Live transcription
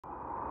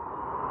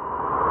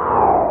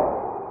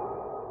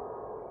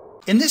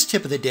In this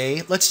tip of the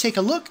day, let's take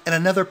a look at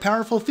another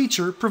powerful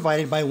feature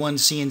provided by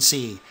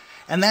OneCNC,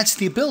 and that's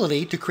the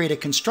ability to create a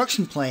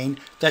construction plane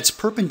that's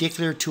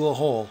perpendicular to a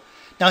hole.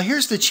 Now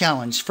here's the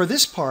challenge. For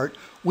this part,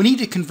 we need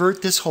to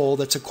convert this hole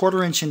that's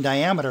 1/4 inch in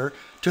diameter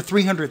to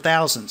 300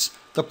 thousandths.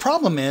 The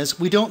problem is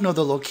we don't know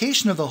the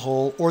location of the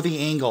hole or the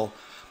angle,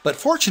 but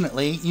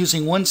fortunately,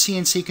 using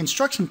OneCNC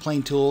construction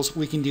plane tools,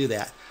 we can do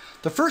that.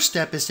 The first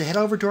step is to head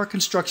over to our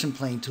construction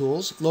plane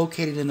tools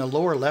located in the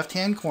lower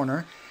left-hand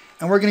corner,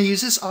 and we're going to use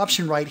this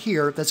option right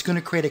here that's going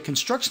to create a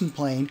construction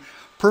plane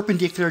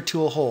perpendicular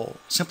to a hole.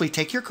 Simply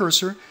take your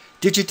cursor,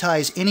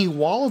 digitize any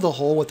wall of the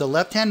hole with the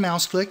left-hand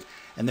mouse click,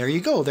 and there you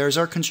go, there's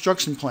our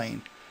construction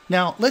plane.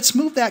 Now let's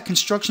move that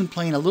construction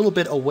plane a little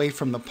bit away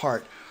from the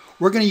part.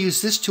 We're going to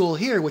use this tool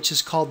here, which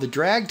is called the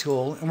drag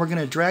tool, and we're going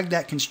to drag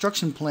that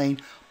construction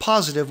plane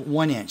positive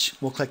 1 inch.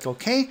 We'll click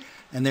OK,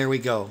 and there we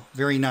go.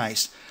 Very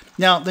nice.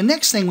 Now the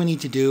next thing we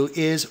need to do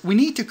is we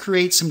need to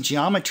create some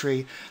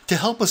geometry to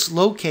help us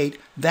locate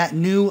that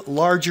new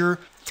larger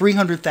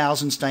 300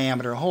 thousandths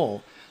diameter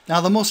hole.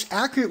 Now the most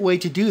accurate way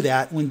to do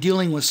that when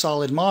dealing with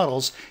solid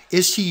models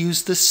is to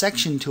use the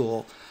section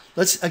tool.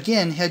 Let's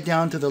again head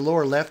down to the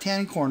lower left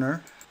hand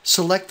corner,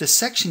 select the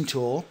section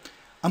tool.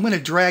 I'm going to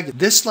drag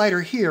this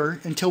slider here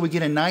until we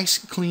get a nice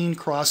clean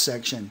cross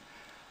section.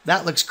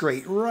 That looks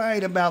great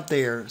right about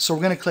there. So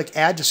we're going to click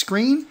add to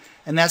screen,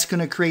 and that's going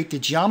to create the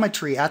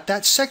geometry at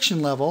that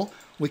section level.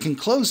 We can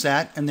close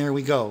that, and there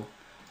we go.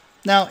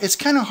 Now it's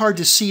kind of hard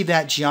to see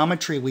that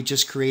geometry we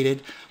just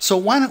created, so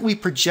why don't we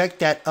project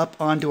that up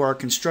onto our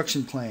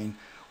construction plane?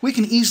 We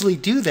can easily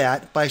do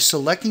that by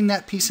selecting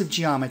that piece of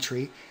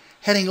geometry,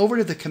 heading over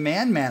to the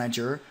command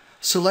manager,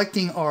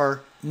 selecting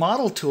our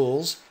model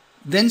tools,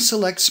 then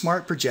select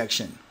Smart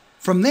Projection.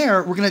 From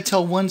there, we're going to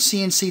tell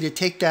OneCNC to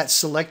take that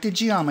selected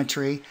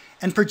geometry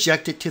and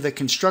project it to the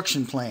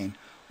construction plane.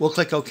 We'll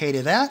click OK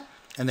to that,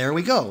 and there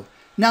we go.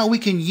 Now we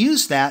can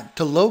use that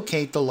to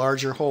locate the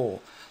larger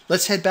hole.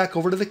 Let's head back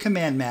over to the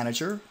command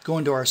manager, go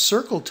into our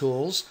circle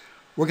tools.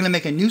 We're going to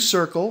make a new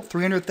circle,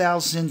 300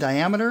 thousandths in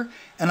diameter,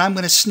 and I'm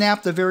going to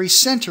snap the very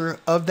center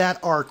of that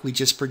arc we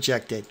just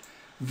projected.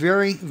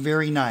 Very,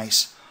 very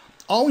nice.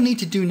 All we need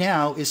to do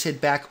now is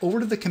head back over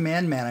to the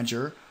command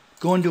manager,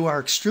 go into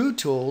our extrude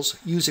tools,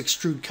 use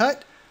Extrude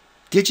Cut,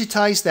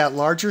 digitize that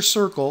larger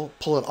circle,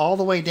 pull it all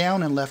the way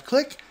down and left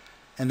click,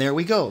 and there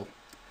we go.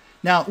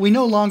 Now we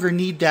no longer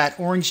need that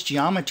orange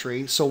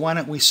geometry, so why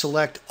don't we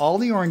select all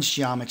the orange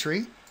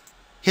geometry,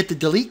 hit the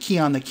delete key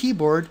on the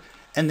keyboard,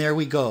 and there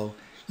we go.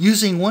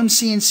 Using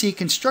OneCNC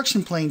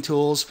construction plane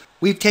tools,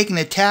 we've taken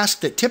a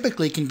task that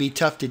typically can be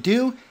tough to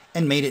do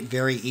and made it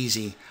very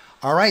easy.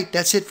 Alright,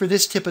 that's it for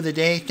this tip of the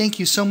day. Thank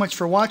you so much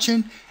for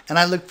watching, and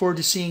I look forward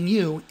to seeing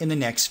you in the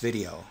next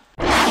video.